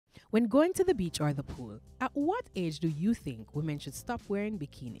When going to the beach or the pool, at what age do you think women should stop wearing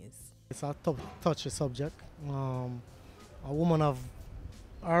bikinis? It's a touchy subject. A woman have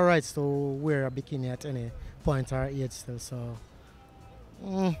her rights to wear a bikini at any point or age still, so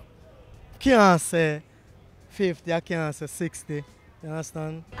can't say 50, I can't say 60, you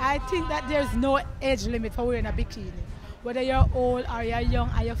understand? I think that there's no age limit for wearing a bikini. Whether you're old or you're young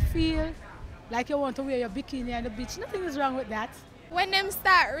and you feel like you want to wear your bikini on the beach, nothing is wrong with that. When them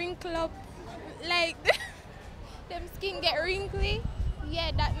start wrinkle up, like them skin get wrinkly,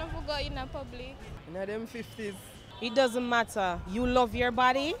 yeah, that never go in a public. In them 50s. It doesn't matter. You love your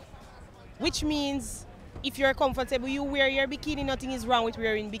body, which means if you're comfortable, you wear your bikini. Nothing is wrong with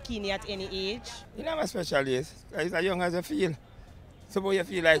wearing bikini at any age. You know my special days. It's as young as you feel. Suppose you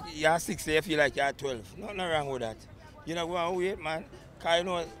feel like you're 60, you feel like you're 12. Nothing wrong with that. You know, go and wait, man.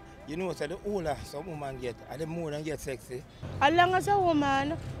 Because you know, so the older some women get, and the more they get sexy. As long as a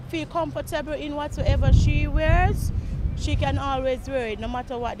woman feel comfortable in whatsoever she wears, she can always wear it, no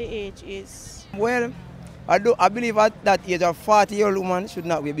matter what the age is. Well, I believe at that age, a 40-year-old woman should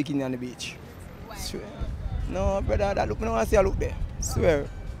not wear bikini on the beach. Why? Swear. No, brother, that look, I don't want to see a look there. Swear.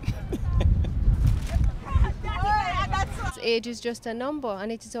 Age is just a number,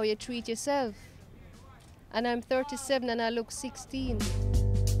 and it is how you treat yourself. And I'm 37 and I look 16.